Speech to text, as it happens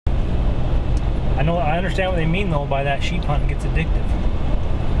I understand what they mean though by that sheep hunting gets addictive.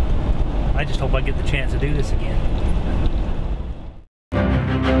 I just hope I get the chance to do this again.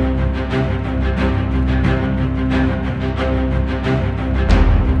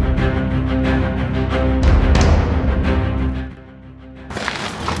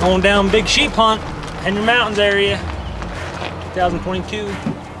 Going down big sheep hunt, Henry Mountains area, 2022.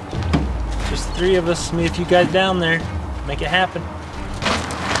 Just the 3 of us, me and a few guys down there. Make it happen.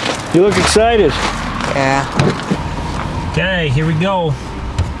 You look excited. Yeah. Okay, here we go.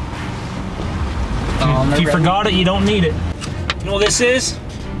 If you forgot it, you don't need it. You know what this is?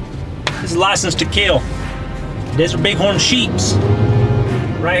 This is license to kill. Desert Bighorn sheeps.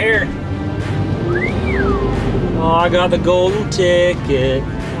 Right here. Oh, I got the golden ticket.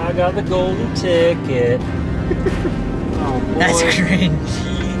 I got the golden ticket. Oh, boy. That's cringe.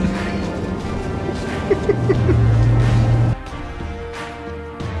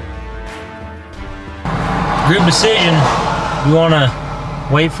 Group decision. You want to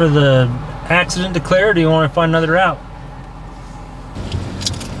wait for the accident to clear, or do you want to find another route?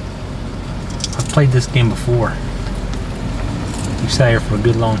 I've played this game before. You sat here for a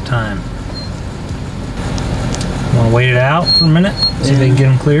good long time. Want to wait it out for a minute? See if they can get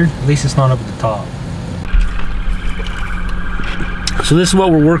them cleared? At least it's not up at the top. So this is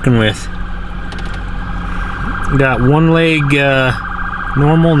what we're working with. We got one leg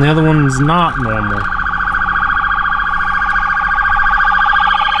normal and the other one's not normal.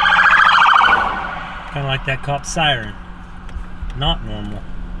 Kind of like that cop siren. Not normal.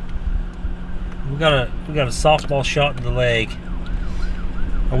 We got a softball shot to the leg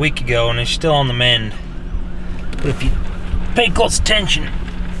a week ago and it's still on the mend. But if you pay close attention,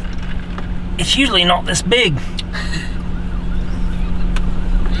 it's usually not this big.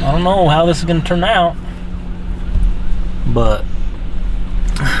 I don't know how this is gonna turn out, but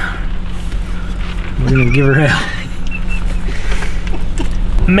we're gonna give her hell.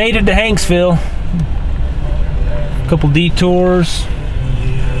 Made it to Hanksville. A couple detours,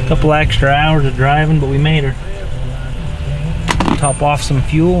 a couple extra hours of driving, but we made her. Top off some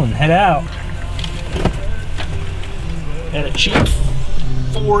fuel and head out. At a cheap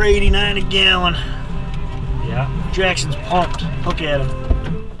 $4.89 a gallon. Yeah, Jackson's pumped. Look at him.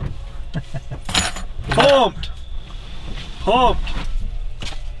 Pumped! Pumped!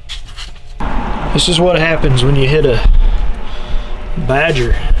 This is what happens when you hit a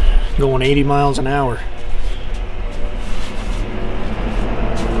badger going 80 miles an hour.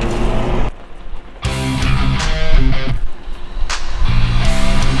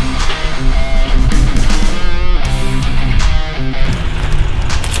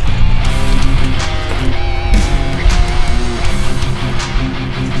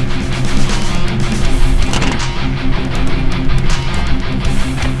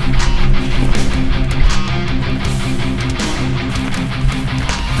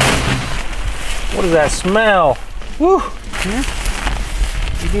 What is that smell? Woo! Hmm?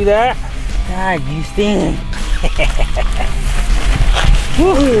 You do that? God, you stink.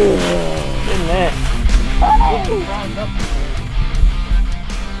 Woo! Isn't that?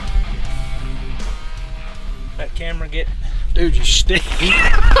 That camera get... Dude, you stink.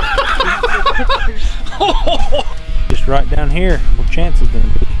 Just right down here where Chance is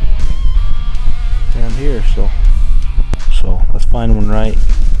gonna be. Down here, so let's find one right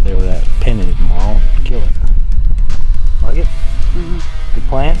there where that pin is tomorrow and kill it. Like it? Mm-hmm. Good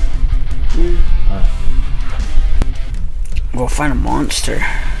plan? Mm-hmm. Alright. We'll find a monster.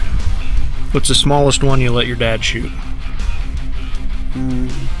 What's the smallest one you let your dad shoot?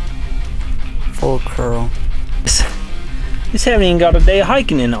 Full curl. This haven't even got a day of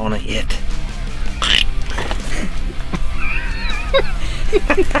hiking in on it yet.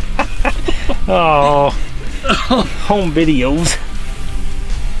 Oh, home videos.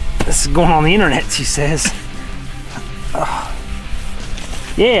 This is going on the internet, she says.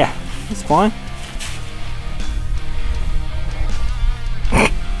 Yeah, it's fine.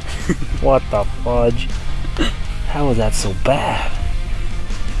 What the fudge? How is that so bad?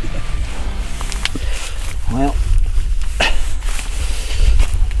 Well,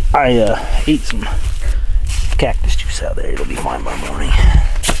 I ate some cactus juice out there. It'll be fine by morning.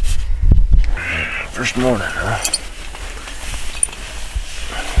 First morning, huh?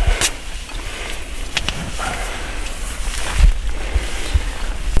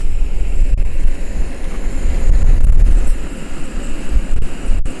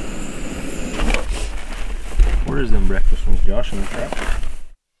 Where's them breakfast ones, Josh, in the tractor?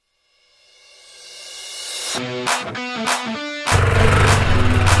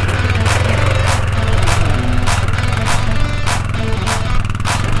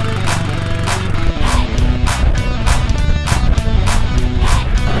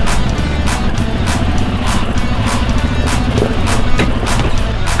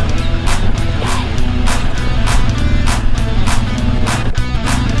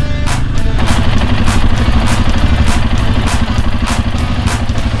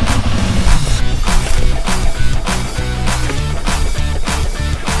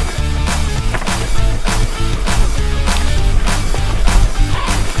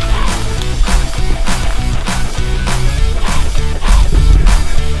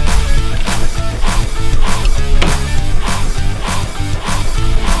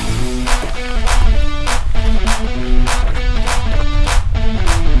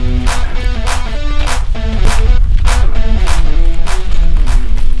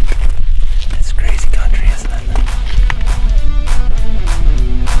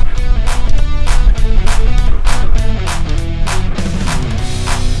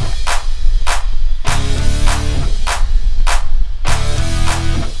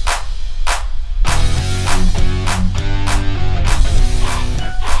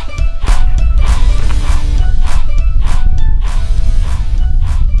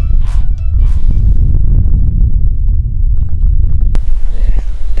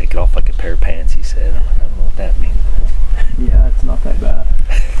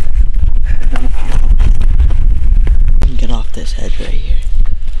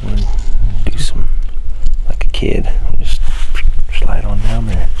 kid. Just slide on down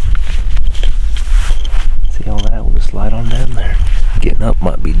there. See all that? We'll just slide on down there. Getting up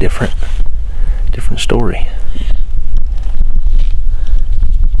might be different story.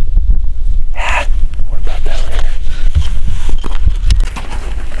 What about that later?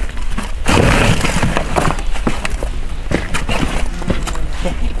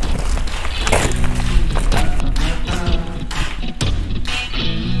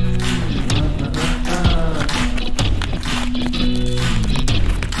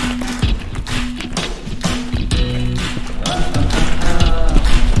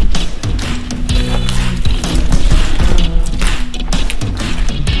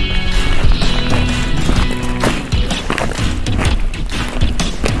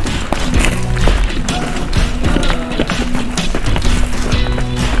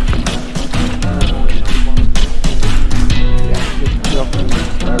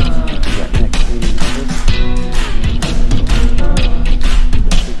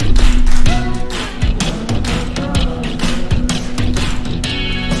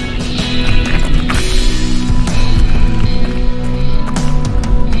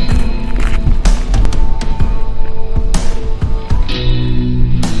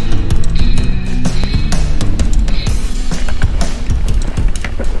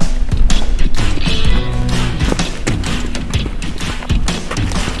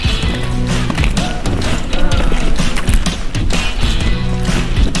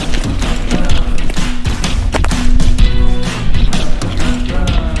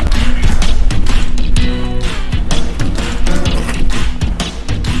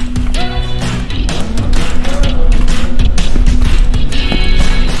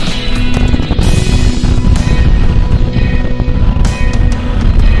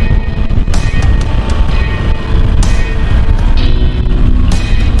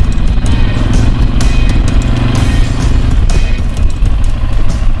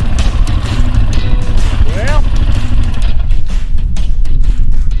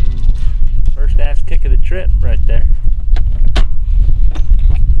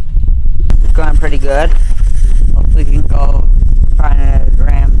 Pretty good. Hopefully we can go try to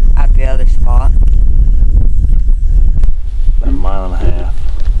ram at the other spot. About a mile and a half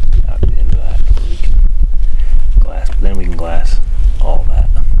out the end of that where we can glass, but then we can glass all that.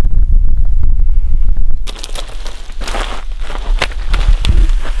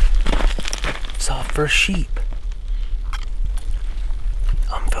 Saw first sheep.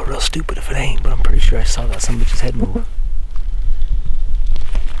 I'm feel real stupid if it ain't, but I'm pretty sure I saw that some bitch's head move.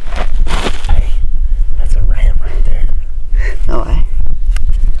 No way.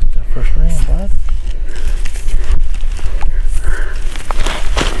 That first ram, bud.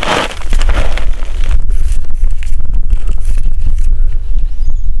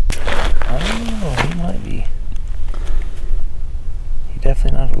 I don't know, he might be. He's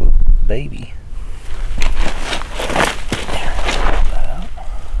definitely not a little baby. There, pull that out.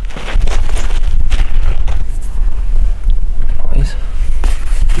 Noise.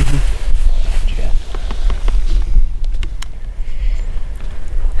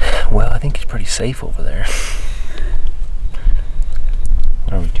 Well, I think he's pretty safe over there.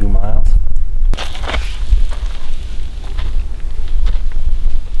 What are we, 2 miles?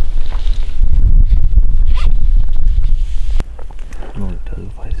 I'm gonna tell you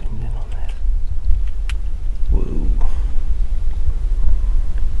if I zoom in on this. Whoa.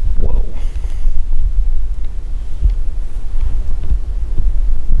 Whoa.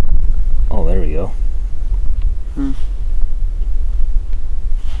 Oh, there we go.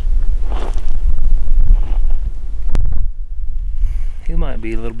 He might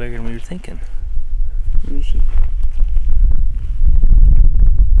be a little bigger than we were thinking. Let me see.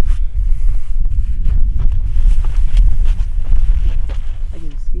 I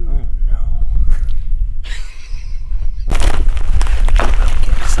can see. Oh no. I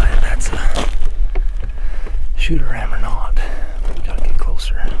can't decide if that's a shooter ram or not. But we gotta get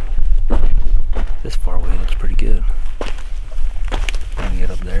closer. This far away looks pretty good. We can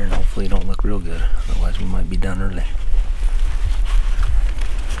get up there and hopefully it don't look real good. Otherwise we might be done early.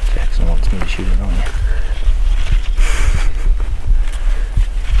 Jackson wants me to shoot it on you.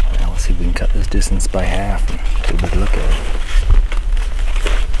 Now let's see if we can cut this distance by half and get a better look at it.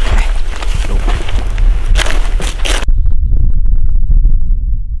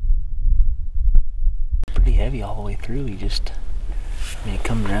 Pretty heavy all the way through. He just, I mean, he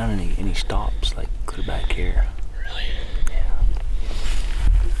comes around and he stops like clear back here. Really? Yeah.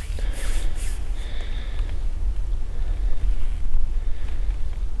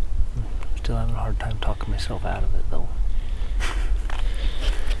 Still having a hard time talking myself out of it though.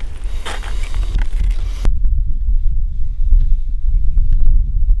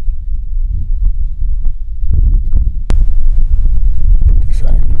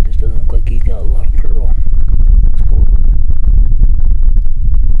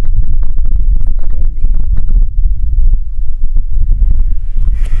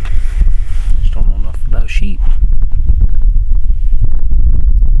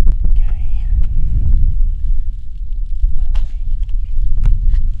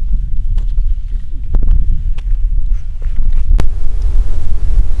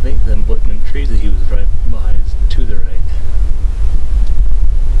 tree that he was driving by is to the right.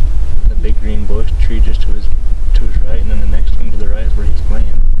 The big green bush tree just to his right, and then the next one to the right is where he's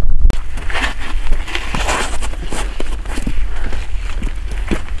playing.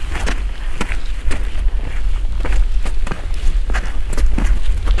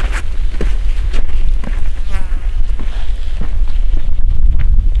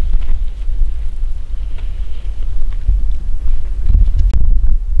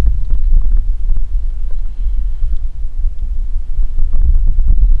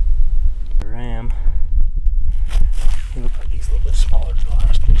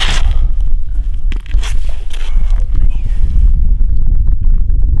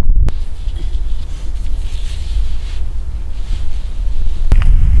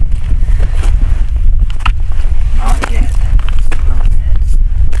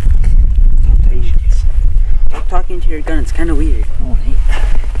 Talking to your gun, it's kind of weird. Oh, neat.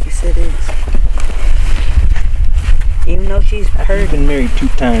 Yes, it is. Even though she's I've been married 2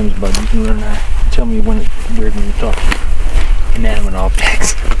 times, but you can learn that. Tell me when it's weird when you talk to inanimate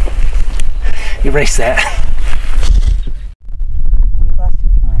objects. Erase that. What are class 2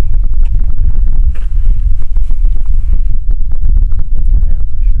 for me? Bigger ramp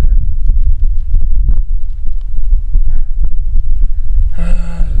for sure.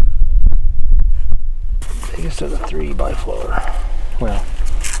 Biggest of the 3 by far. Well,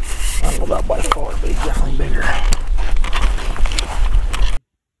 I don't know about by far, but he's definitely bigger.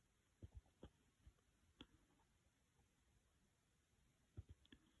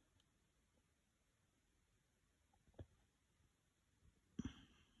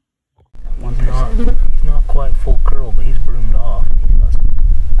 He's not quite full curl, but he's broomed off.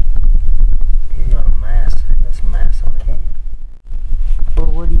 He's got a mass. He's got some mass on him. Well,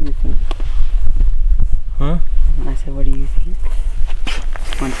 what do you think? Huh? I said, what do you think?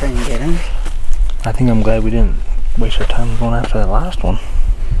 Want to try and get him? I think I'm glad we didn't waste our time going after that last one.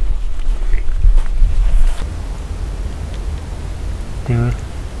 Dude.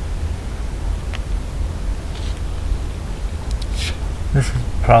 This is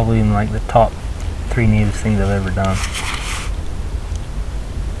probably in like the top 3 neatest things I've ever done.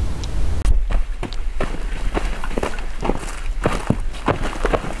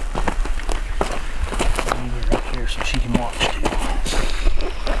 Leave her up here so she can watch too.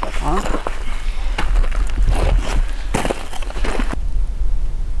 Huh?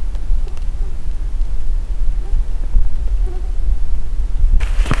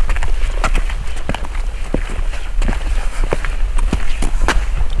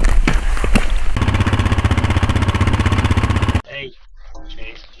 Hey,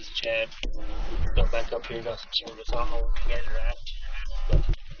 Chase, this is Chad. Got back up here, got some service. I don't know where you guys are at, but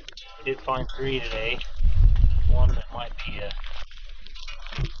I did find 3 today. One that might be a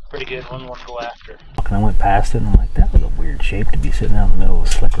pretty good one to go after. And I went past it and I'm like, that was a weird shape to be sitting out in the middle of a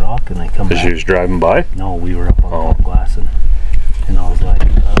slick rock, and they come back. As you was driving by? No, we were up on top glass, and I was like,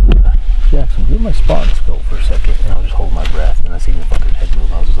 Jackson, give my spot and scope for a second. And I was just holding my breath, and I seen the fucker's head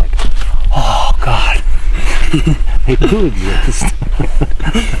move. I was just like, oh god. They do exist.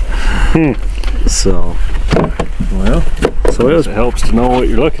 So, well, so it helps to know what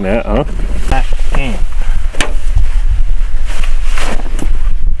you're looking at, huh?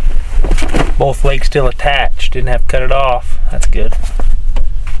 Both legs still attached. Didn't have to cut it off. That's good.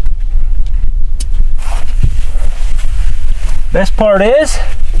 Best part is,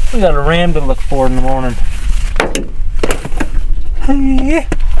 we got a ram to look for in the morning. Hey.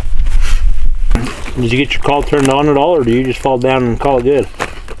 Did you get your call turned on at all, or do you just fall down and call it good?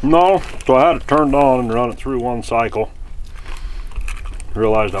 No, so I had it turned on and run it through one cycle.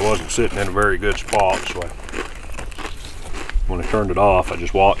 Realized I wasn't sitting in a very good spot, so when I turned it off, I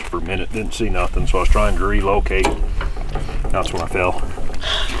just watched for a minute, didn't see nothing, so I was trying to relocate. That's when I fell.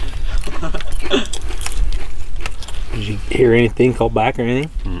 Did you hear anything, call back or anything?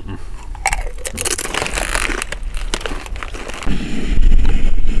 Mm-mm.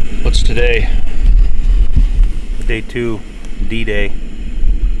 What's today? Day 2, D-Day.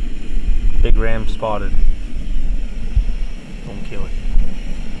 Big ram spotted. Don't kill it.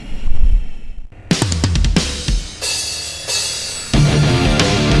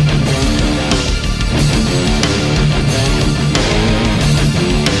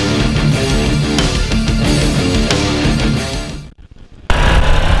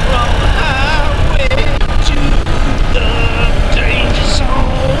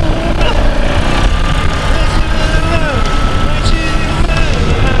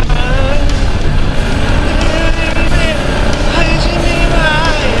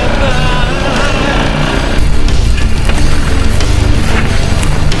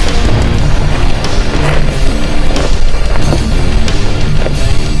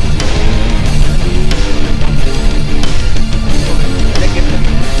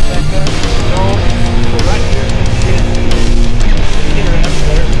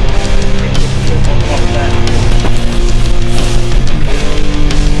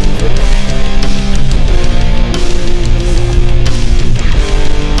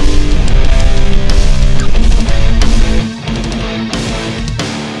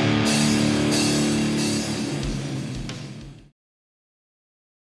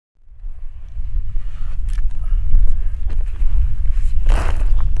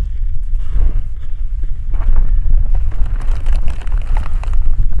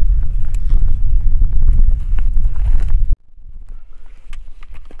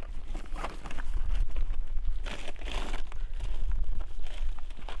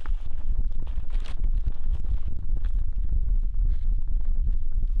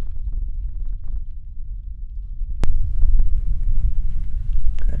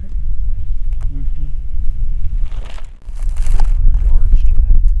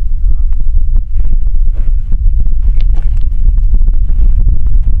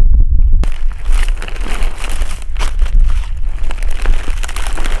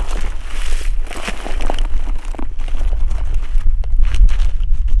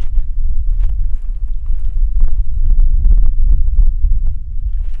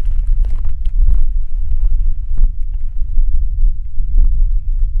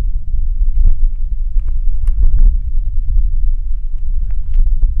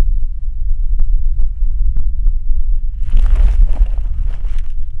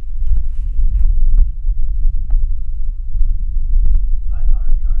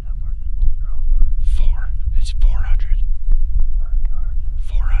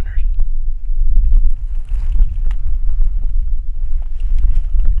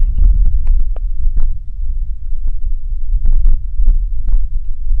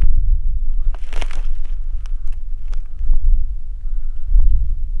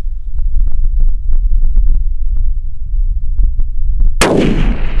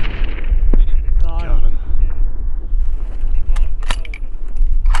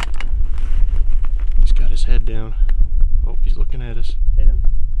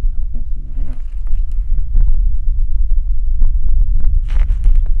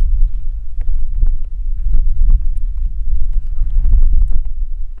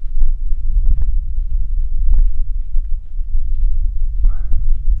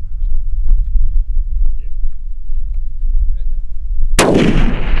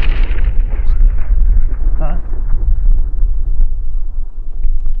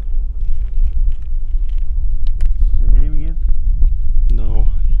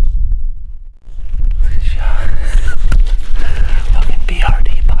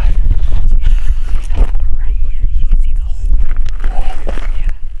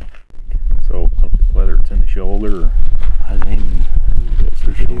 Shoulder. I was aiming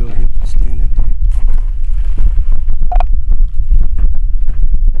for video of him standing here.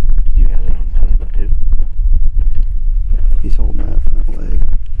 Did you have it on camera too? He's holding that front leg.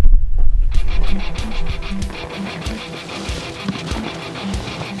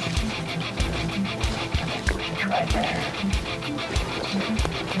 Right there.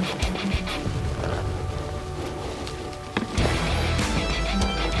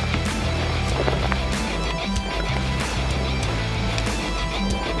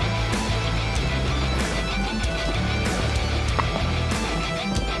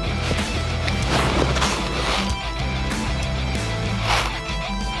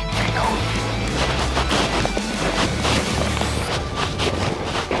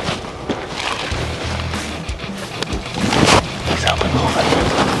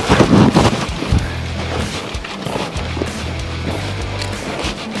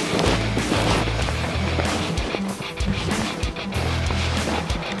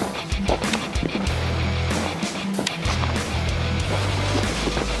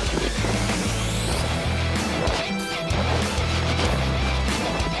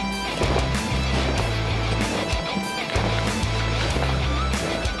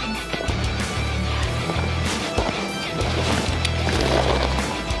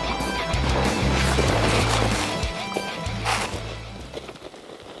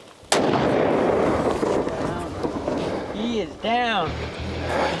 Down.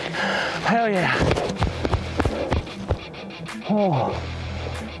 Hell yeah. Oh.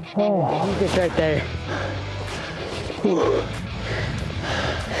 Oh, he gets right there.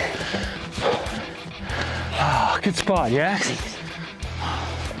 Oh, good spot, Jax.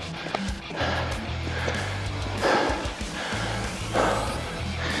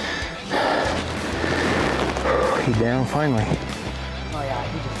 He down finally. Oh yeah,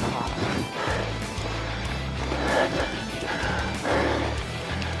 he just popped.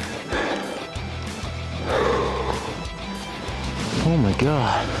 Oh my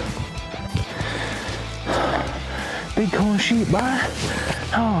God. Big corn sheep, bud.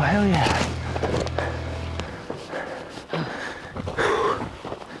 Oh, hell yeah.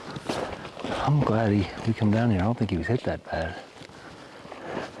 I'm glad we come down here. I don't think he was hit that bad.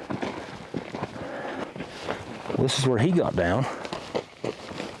 Well, this is where he got down.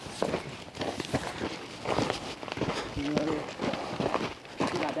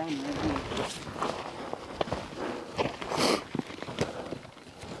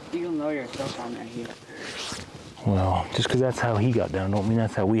 You'll know yourself on that here. Well, just because that's how he got down, don't mean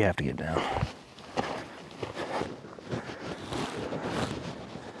that's how we have to get down.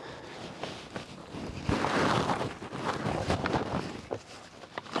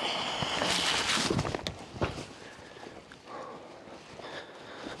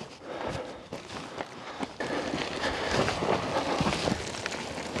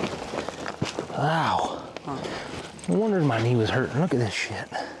 Wow. Huh. No wonder my knee was hurting. Look at this shit.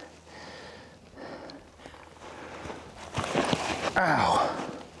 Ow.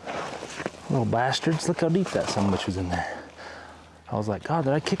 Little bastards. Look how deep that sonbitch was in there. I was like, God,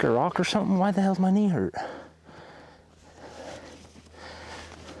 did I kick a rock or something? Why the hell's my knee hurt?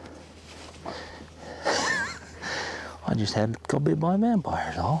 I just had got bit by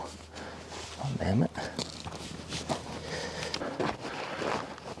vampires, all. Oh, damn it.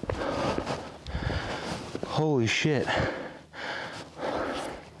 Holy shit.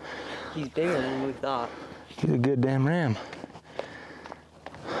 He's bigger than we thought. He's a good damn ram.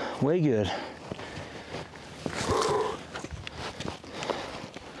 Way good.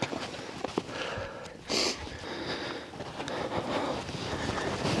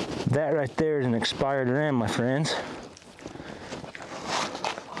 That right there is an expired ram, my friends.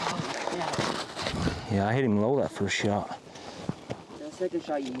 Yeah, I hit him low that first shot. The second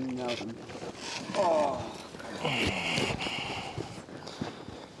shot, you nailed him. Oh.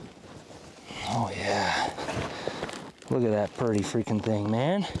 Oh yeah. Look at that pretty freaking thing,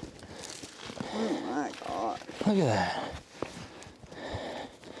 man. Oh my God. Look at that.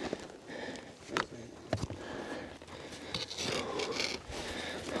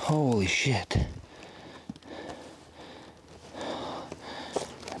 Holy shit.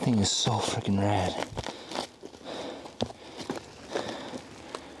 That thing is so freaking rad.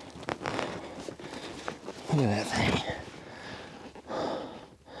 Look at that thing.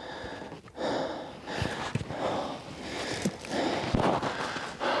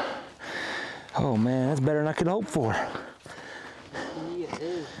 Oh man, that's better than I could hope for. He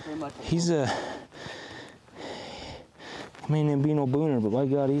is pretty much. He's a, I mean, him be no booner, but by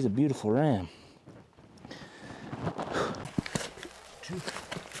God, he's a beautiful ram. 2,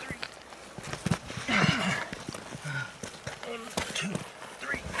 3. 1, 2,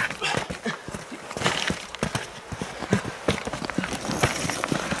 3.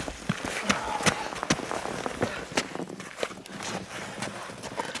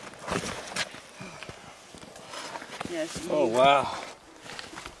 Yes. Oh wow.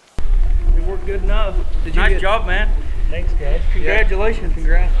 We worked good enough. Nice job, man. Thanks, guys. Congratulations.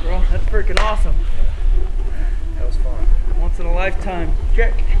 Congrats, bro. That's freaking awesome. That was fun. Once in a lifetime.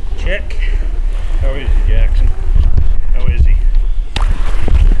 Check. Check. How is he, Jackson? How is he?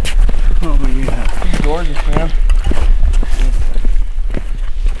 Oh yeah. He's gorgeous, man.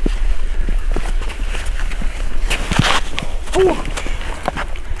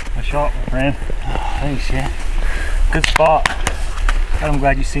 Nice shot, my friend. Thanks, yeah. Good spot. I'm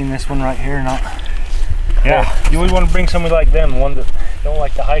glad you seen this one right here. Not. Yeah. You always want to bring somebody like them, one that don't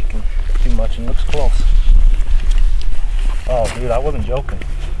like the hiking too much and looks close. Oh, dude, I wasn't joking.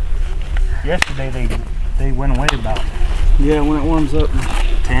 Yesterday they went away about Yeah, when it warms up.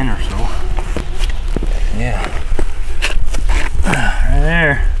 10 or so. Yeah. Right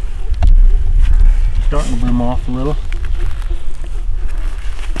there. Starting to brim off a little.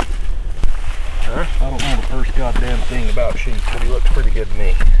 I don't know the first goddamn thing about sheep, but he looks pretty good to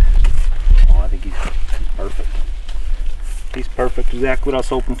me. Oh, I think he's perfect. He's perfect, exactly what I was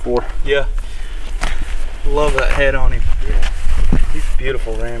hoping for. Yeah. Love that head on him. Yeah. He's a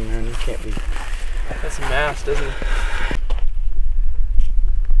beautiful ram, man. He can't be. That's a mass, doesn't he?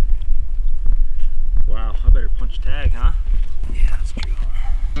 Wow, I better punch tag, huh? Yeah, that's true.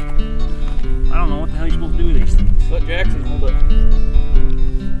 I don't know what the hell you're supposed to do with these things. Let Jackson hold it.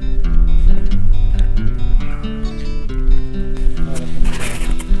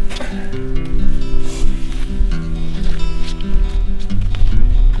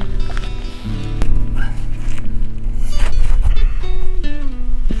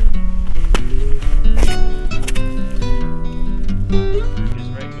 Just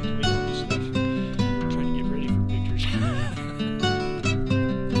right between all this stuff. Trying to get ready for pictures.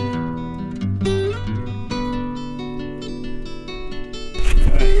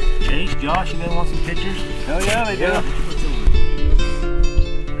 Chase, Josh, you guys want some pictures? Hell yeah, they do.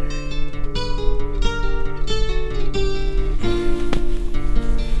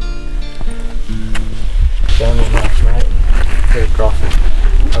 Down there last night, straight across an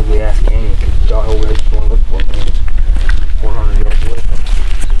ugly ass canyon. Got over there, just want to look for it. Man. It's 400 yards away from us.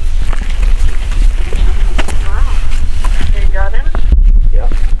 You got him? Yep.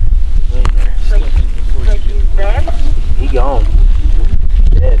 Laying there. Like he's dead? He gone.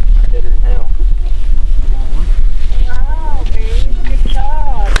 Dead. Deader than hell. Wow, babe. Good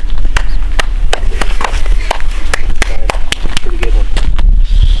job. Pretty good one.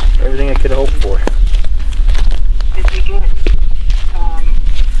 Everything I could have hoped for. Did you get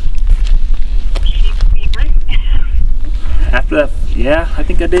sheep fever? After that, yeah, I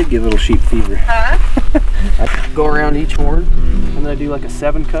think I did get a little sheep fever. Huh? Go around each horn, and then I do like a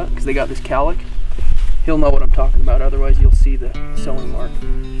 7 cut because they got this cowlick. He'll know what I'm talking about. Otherwise, you'll see the sewing mark.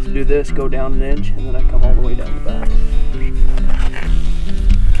 So do this, go down an inch, and then I come all the way down the back.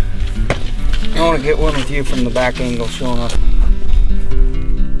 I want to get one with you from the back angle showing up.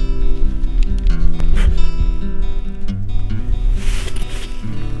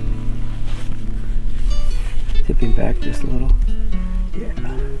 Tip him back just a little. Yeah.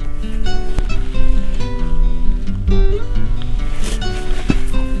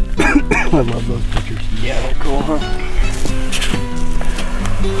 I love those pictures. Yeah, they're cool, huh?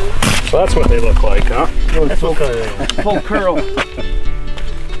 So that's what they look like, huh? That's what color they are. Full curl.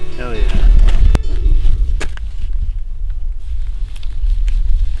 Hell yeah.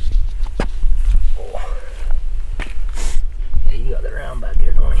 Oh. Yeah, you got the round back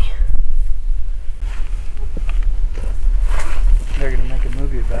there, don't you? They're gonna make a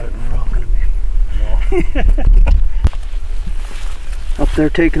movie about it, and we're all gonna be. Up there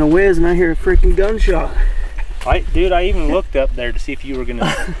taking a whiz, and I hear a freaking gunshot. Dude, I even looked up there to see if you were gonna,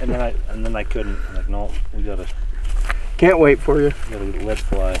 and then I couldn't. I'm like, no, we gotta Can't wait for you. let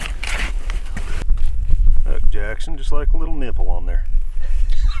fly. Look, Jackson, just like a little nipple on there.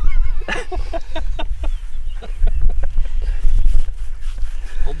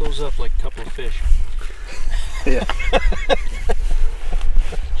 Hold those up like a couple of fish. Yeah.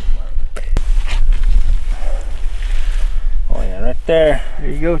 Oh yeah, right there. There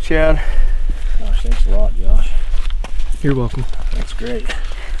you go, Chad. Gosh, thanks a lot, Josh. You're welcome. That's great.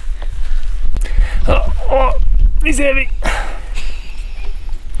 Oh, he's heavy. I'm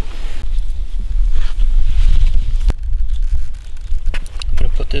gonna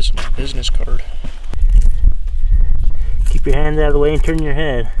put this in my business card. Keep your hands out of the way and turn your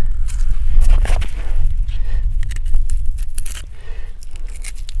head.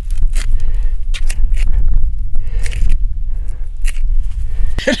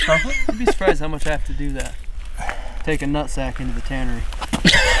 You'd be surprised how much I have to do that. Take a nutsack into the tannery.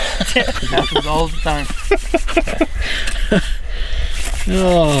 Happens all the time.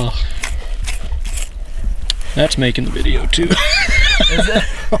 Oh, that's making the video too. Is it?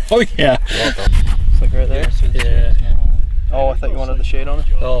 Oh yeah. It's like right there? Yeah. Oh, I thought you wanted the shade on it.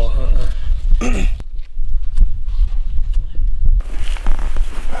 Oh.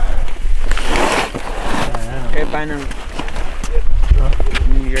 You're buying them.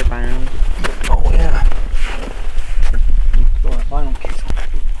 You're buying them. Oh yeah. Throw that vinyl case on.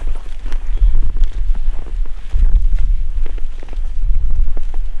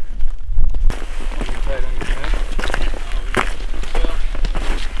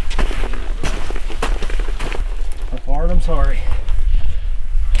 Hard, I'm sorry.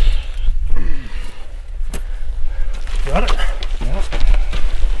 Got it? Yeah.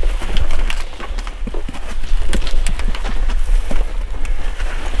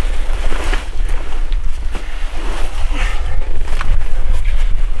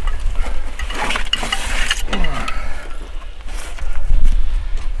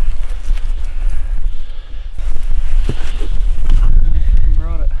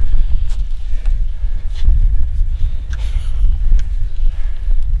 Brought it.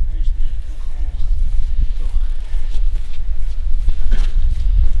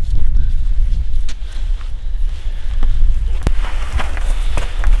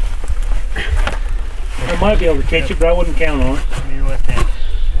 I might be able to catch it, but I wouldn't count on it. Your left hand.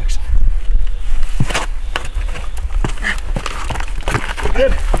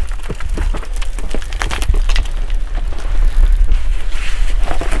 Good.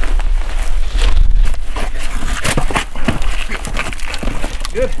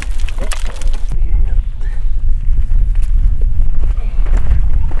 Good.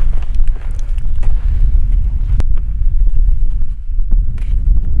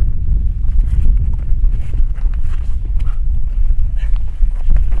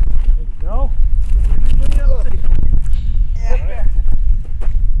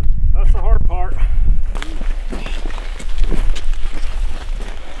 That's the hard part.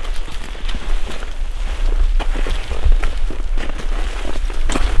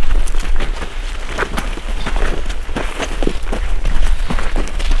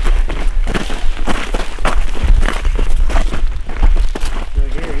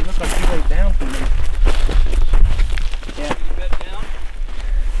 Right here, he looks like he laid down for me. Yeah. You bed down?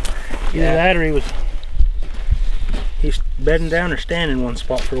 Either that or he's bedding down or standing in one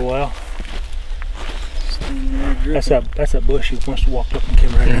spot for a while. That's that bush he must have walked up and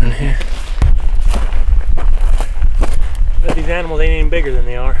came right in here. But these animals ain't any bigger than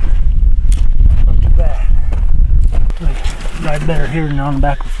they are. Not too bad. Ride better here than on the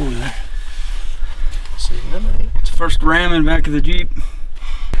back before there. See, It's first ramming back of the Jeep.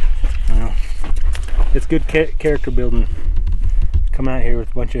 well, it's good character building. Come out here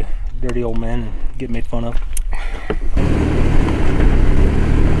with a bunch of dirty old men and get made fun of.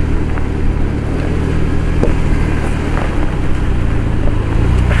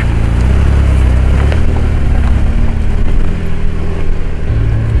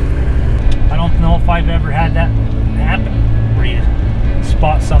 I don't know if I've ever had that happen where you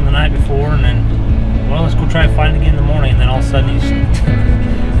spot some the night before and then, well, let's go try to find it again in the morning, and then all of a sudden you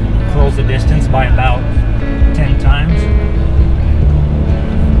close the distance by about 10 times.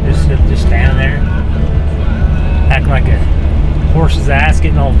 Just standing there, acting like a horse's ass,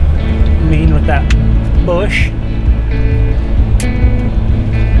 getting all mean with that bush.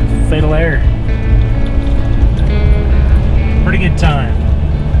 Fatal error. Pretty good time.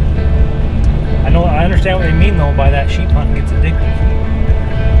 I understand what they mean though by that sheep hunting gets addictive.